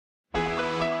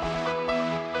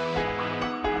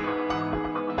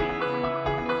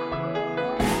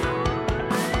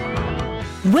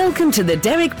Welcome to the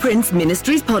Derek Prince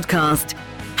Ministries podcast,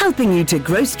 helping you to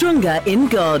grow stronger in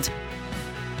God.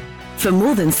 For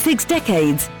more than 6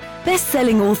 decades,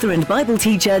 best-selling author and Bible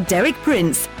teacher Derek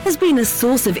Prince has been a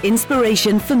source of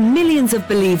inspiration for millions of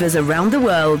believers around the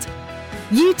world.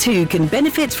 You too can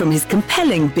benefit from his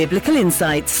compelling biblical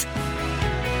insights.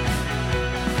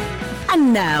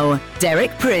 And now,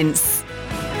 Derek Prince.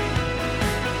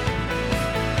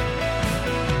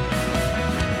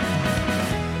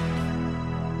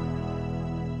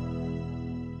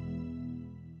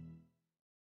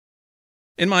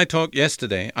 In my talk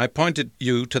yesterday, I pointed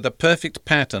you to the perfect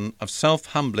pattern of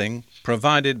self-humbling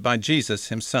provided by Jesus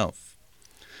himself.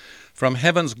 From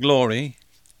heaven's glory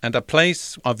and a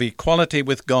place of equality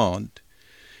with God,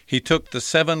 he took the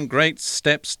 7 great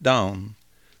steps down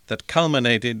that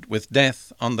culminated with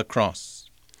death on the cross.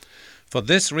 For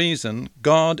this reason,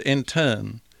 God in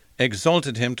turn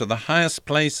exalted him to the highest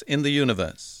place in the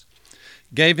universe,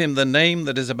 gave him the name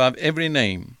that is above every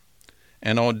name,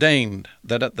 and ordained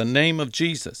that at the name of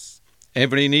Jesus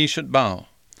every knee should bow,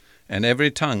 and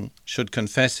every tongue should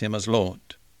confess him as Lord.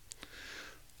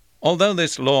 Although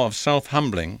this law of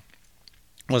self-humbling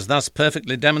was thus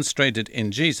perfectly demonstrated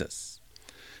in Jesus,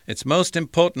 it's most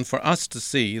important for us to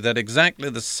see that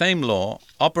exactly the same law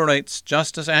operates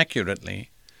just as accurately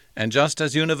and just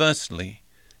as universally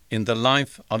in the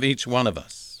life of each one of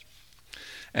us.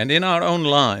 And in our own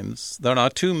lives, there are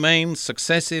 2 main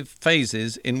successive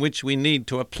phases in which we need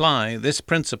to apply this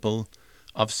principle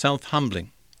of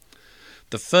self-humbling.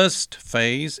 The first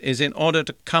phase is in order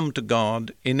to come to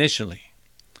God initially.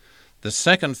 The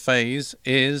second phase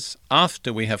is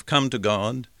after we have come to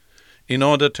God in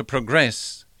order to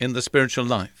progress in the spiritual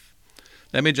life.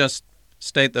 Let me just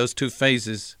state those 2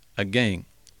 phases again.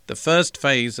 The first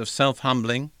phase of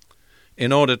self-humbling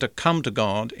in order to come to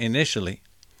God initially.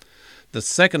 The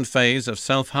second phase of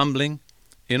self-humbling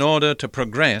in order to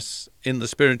progress in the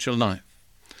spiritual life.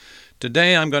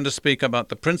 Today I'm going to speak about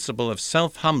the principle of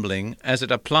self-humbling as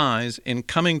it applies in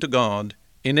coming to God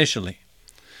initially.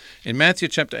 In Matthew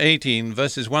chapter 18,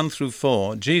 verses 1 through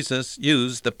 4, Jesus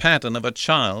used the pattern of a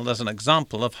child as an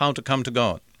example of how to come to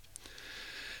God.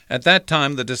 At that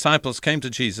time the disciples came to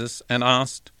Jesus and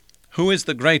asked, "Who is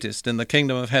the greatest in the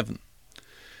kingdom of heaven?"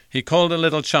 He called a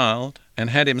little child and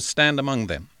had him stand among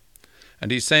them. And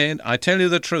he said, "I tell you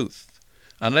the truth,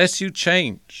 unless you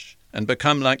change and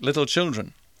become like little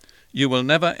children, you will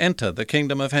never enter the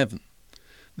kingdom of heaven.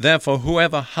 Therefore,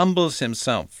 whoever humbles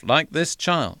himself like this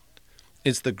child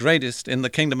is the greatest in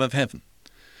the kingdom of heaven."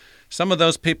 Some of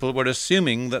those people were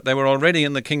assuming that they were already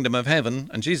in the kingdom of heaven,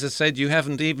 and Jesus said, "You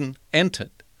haven't even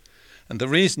entered." And the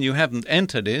reason you haven't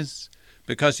entered is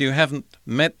because you haven't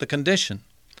met the condition.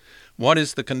 What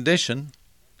is the condition?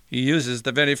 He uses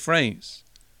the very phrase,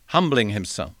 humbling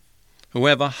himself.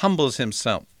 Whoever humbles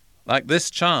himself like this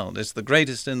child is the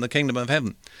greatest in the kingdom of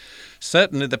heaven.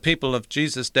 Certainly the people of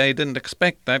Jesus' day didn't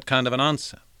expect that kind of an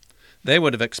answer. They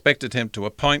would have expected him to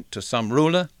appoint to some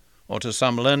ruler or to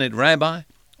some learned rabbi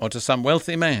or to some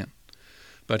wealthy man.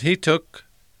 But he took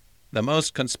the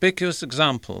most conspicuous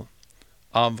example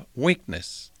of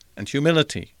weakness and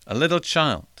humility, a little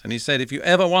child. And he said, if you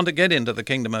ever want to get into the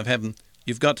kingdom of heaven,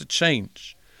 you've got to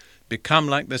change. Become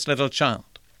like this little child.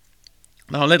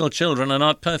 Now, little children are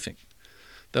not perfect.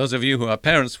 Those of you who are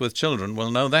parents with children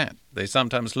will know that. They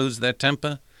sometimes lose their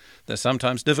temper. They're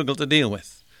sometimes difficult to deal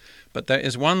with. But there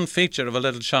is one feature of a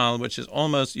little child which is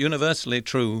almost universally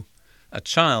true. A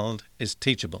child is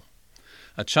teachable.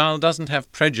 A child doesn't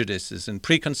have prejudices and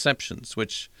preconceptions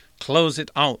which close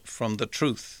it out from the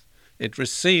truth. It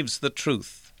receives the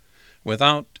truth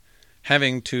without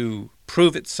having to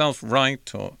prove itself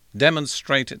right or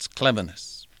demonstrate its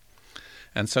cleverness.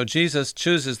 And so Jesus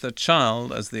chooses the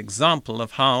child as the example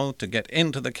of how to get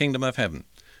into the kingdom of heaven.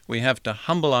 We have to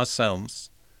humble ourselves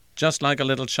just like a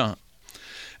little child.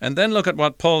 And then look at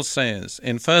what Paul says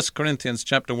in 1 Corinthians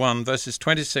chapter 1, verses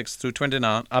 26 through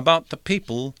 29 about the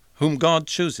people whom God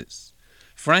chooses.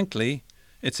 Frankly,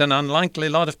 it's an unlikely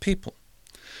lot of people.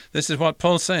 This is what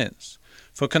Paul says.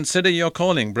 "For consider your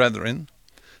calling, brethren,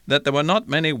 that there were not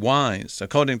many wise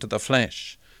according to the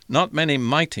flesh, not many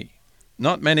mighty,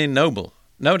 not many noble."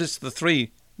 Notice the 3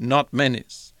 not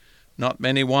manys. Not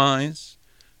many wise,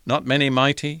 not many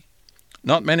mighty,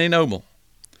 not many noble.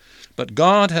 But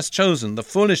God has chosen the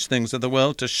foolish things of the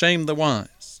world to shame the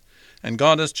wise. And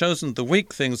God has chosen the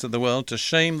weak things of the world to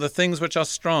shame the things which are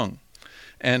strong.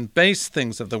 And base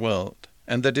things of the world,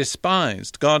 and the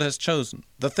despised God has chosen,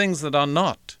 the things that are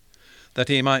not, that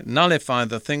he might nullify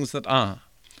the things that are,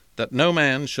 that no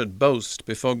man should boast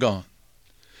before God.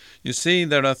 You see,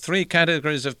 there are 3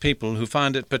 categories of people who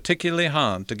find it particularly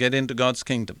hard to get into God's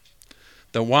kingdom.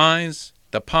 the wise,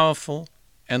 the powerful,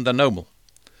 and the noble.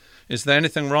 Is there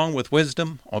anything wrong with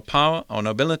wisdom or power or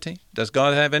nobility? Does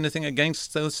God have anything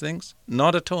against those things?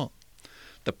 Not at all.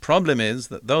 The problem is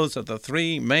that those are the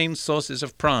three main sources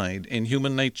of pride in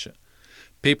human nature.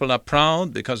 People are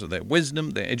proud because of their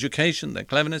wisdom, their education, their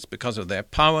cleverness, because of their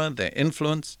power, their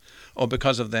influence, or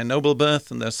because of their noble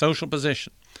birth and their social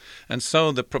position. And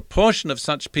so the proportion of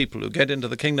such people who get into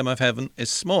the kingdom of heaven is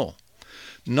small.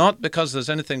 Not because there's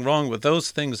anything wrong with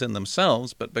those things in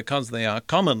themselves, but because they are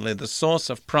commonly the source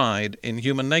of pride in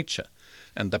human nature,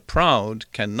 and the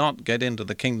proud cannot get into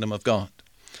the kingdom of God.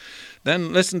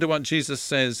 Then listen to what Jesus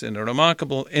says in a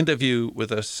remarkable interview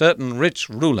with a certain rich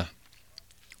ruler.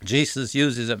 Jesus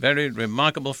uses a very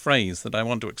remarkable phrase that I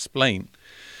want to explain.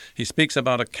 He speaks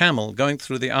about a camel going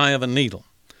through the eye of a needle.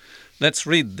 Let's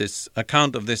read this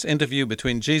account of this interview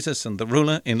between Jesus and the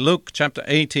ruler in Luke chapter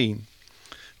 18.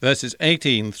 Verses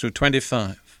 18 through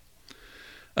 25.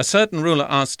 A certain ruler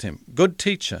asked him, "Good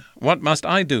teacher, what must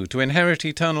I do to inherit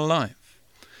eternal life?"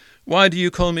 "Why do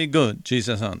you call me good?"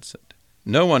 Jesus answered.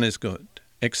 "No one is good,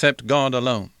 except God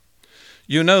alone.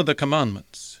 You know the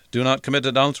commandments. Do not commit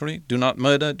adultery, do not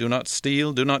murder, do not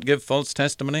steal, do not give false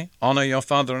testimony, honor your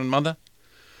father and mother."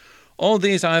 "All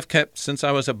these I have kept since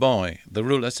I was a boy," the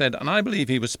ruler said, and I believe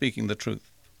he was speaking the truth.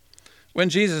 When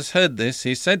Jesus heard this,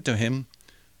 he said to him,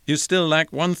 "You still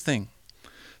lack one thing.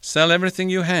 Sell everything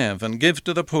you have and give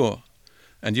to the poor,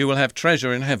 and you will have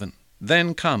treasure in heaven.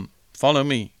 Then come, follow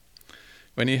me."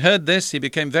 When he heard this, he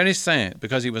became very sad,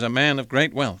 because he was a man of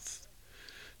great wealth.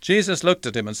 Jesus looked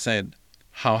at him and said,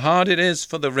 "How hard it is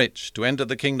for the rich to enter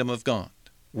the kingdom of God."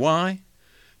 Why?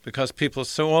 Because people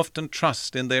so often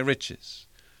trust in their riches.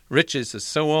 Riches is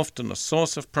so often a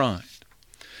source of pride.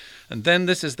 And then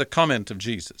this is the comment of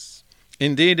Jesus.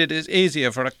 "Indeed, it is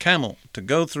easier for a camel to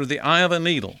go through the eye of a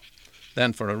needle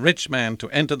than for a rich man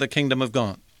to enter the kingdom of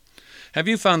God." Have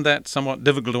you found that somewhat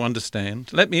difficult to understand?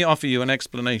 Let me offer you an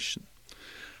explanation.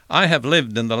 I have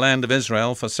lived in the land of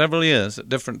Israel for several years at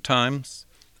different times,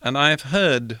 and I have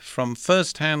heard from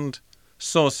first-hand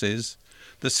sources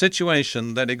the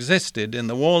situation that existed in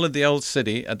the wall of the old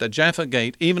city at the Jaffa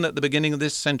Gate, even at the beginning of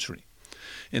this century.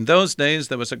 In those days,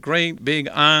 there was a great big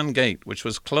iron gate which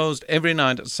was closed every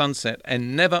night at sunset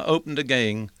and never opened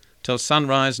again till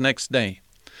sunrise next day.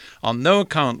 On no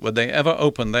account would they ever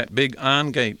open that big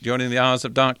iron gate during the hours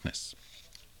of darkness.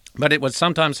 But it would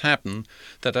sometimes happen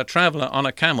that a traveler on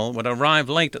a camel would arrive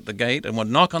late at the gate and would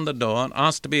knock on the door and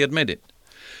ask to be admitted.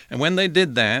 And when they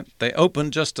did that, they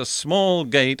opened just a small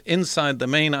gate inside the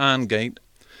main iron gate,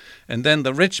 and then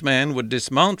the rich man would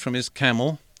dismount from his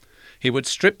camel. He would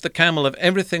strip the camel of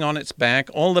everything on its back,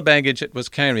 all the baggage it was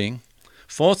carrying,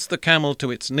 force the camel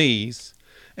to its knees,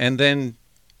 and then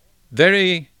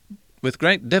with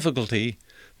great difficulty,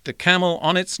 the camel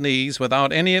on its knees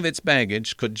without any of its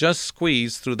baggage could just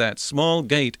squeeze through that small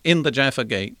gate in the Jaffa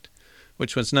Gate,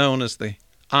 which was known as the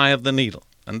Eye of the Needle.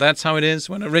 And that's how it is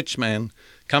when a rich man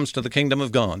comes to the kingdom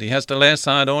of God. He has to lay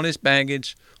aside all his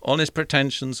baggage, all his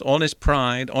pretensions, all his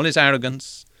pride, all his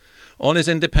arrogance, all his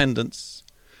independence,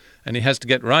 and he has to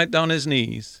get right down his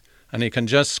knees, and he can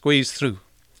just squeeze through.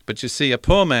 But you see, a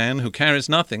poor man who carries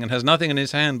nothing and has nothing in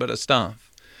his hand but a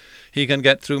staff, he can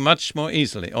get through much more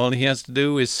easily. All he has to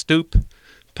do is stoop,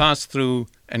 pass through,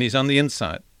 and he's on the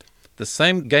inside. The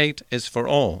same gate is for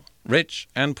all, rich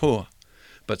and poor.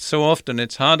 But so often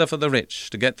it's harder for the rich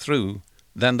to get through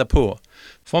than the poor.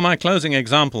 For my closing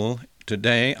example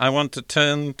today, I want to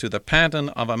turn to the pattern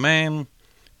of a man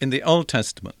in the Old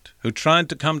Testament who tried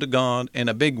to come to God in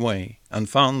a big way and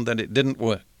found that it didn't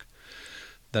work.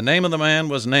 The name of the man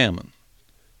was Naaman.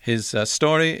 His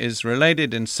story is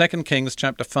related in 2 Kings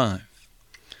chapter 5.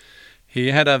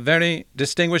 He had a very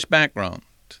distinguished background.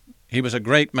 He was a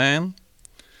great man.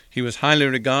 He was highly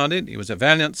regarded. He was a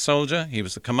valiant soldier. He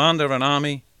was the commander of an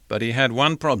army. But he had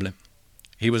one problem.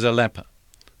 He was a leper.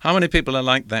 How many people are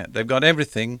like that? They've got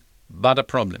everything but a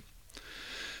problem.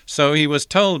 So he was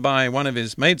told by one of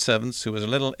his maidservants, who was a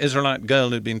little Israelite girl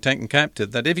who'd been taken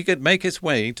captive, that if he could make his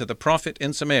way to the prophet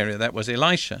in Samaria, that was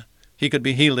Elisha, he could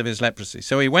be healed of his leprosy.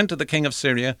 So he went to the king of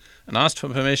Syria and asked for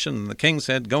permission, and the king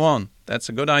said, "Go on, that's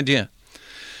a good idea."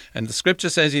 And the scripture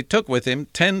says he took with him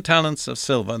 10 talents of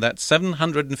silver, that's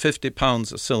 750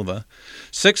 pounds of silver,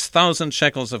 6,000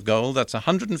 shekels of gold, that's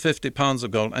 150 pounds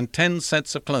of gold, and 10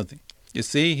 sets of clothing. You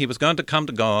see, he was going to come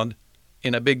to God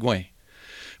in a big way.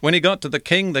 When he got to the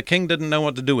king didn't know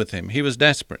what to do with him. He was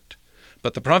desperate.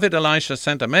 But the prophet Elisha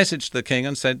sent a message to the king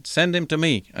and said, "Send him to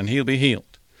me, and he'll be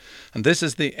healed." And this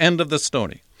is the end of the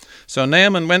story. So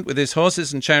Naaman went with his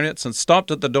horses and chariots and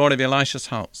stopped at the door of Elisha's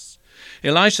house.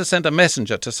 Elisha sent a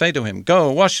messenger to say to him,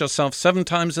 "Go, wash yourself 7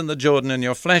 times in the Jordan, and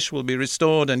your flesh will be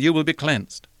restored, and you will be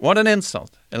cleansed." What an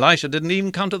insult! Elisha didn't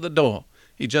even come to the door.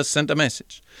 He just sent a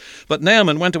message. But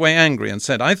Naaman went away angry and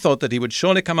said, "I thought that he would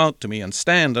surely come out to me and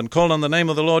stand and call on the name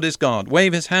of the Lord his God,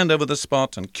 wave his hand over the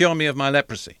spot, and cure me of my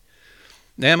leprosy."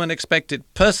 Naaman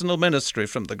expected personal ministry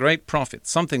from the great prophet,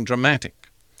 something dramatic.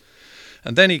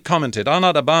 And then he commented, "Are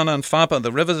not Abana and Pharpar,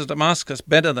 the rivers of Damascus,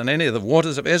 better than any of the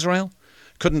waters of Israel?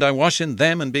 Couldn't I wash in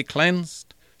them and be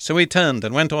cleansed?" So he turned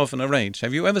and went off in a rage.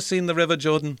 Have you ever seen the river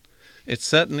Jordan? It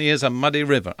certainly is a muddy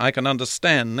river. I can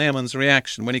understand Naaman's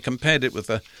reaction when he compared it with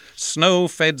the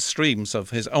snow-fed streams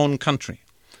of his own country.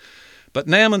 But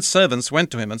Naaman's servants went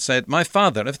to him and said, "My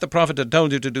father, if the prophet had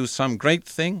told you to do some great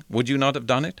thing, would you not have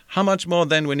done it? How much more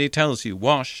then when he tells you,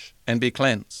 'Wash and be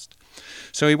cleansed'?"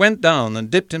 So he went down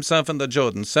and dipped himself in the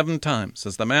Jordan 7 times,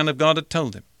 as the man of God had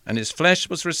told him, and his flesh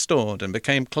was restored and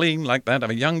became clean like that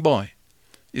of a young boy.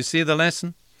 You see the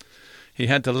lesson? He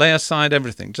had to lay aside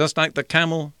everything, just like the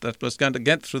camel that was going to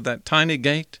get through that tiny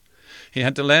gate. He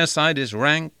had to lay aside his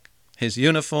rank, his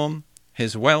uniform,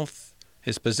 his wealth,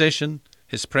 his position,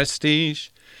 his prestige.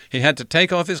 He had to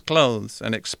take off his clothes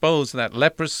and expose that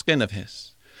leprous skin of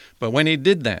his. But when he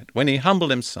did that, when he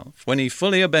humbled himself, when he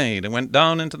fully obeyed and went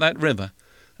down into that river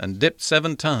and dipped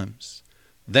 7 times,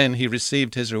 then he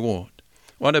received his reward.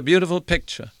 What a beautiful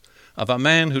picture of a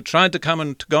man who tried to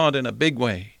come to God in a big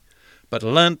way, but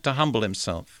learnt to humble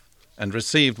himself and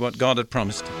received what God had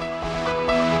promised him.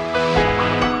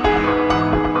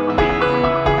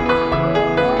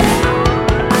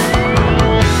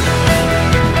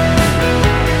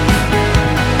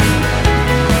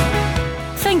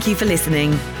 Thank you for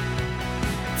listening.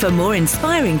 For more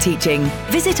inspiring teaching,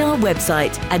 visit our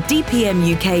website at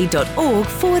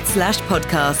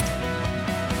dpmuk.org/podcast.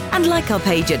 And like our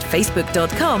page at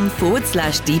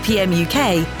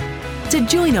facebook.com/dpmuk to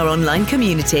join our online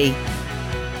community.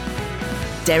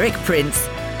 Derek Prince,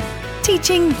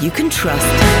 teaching you can trust.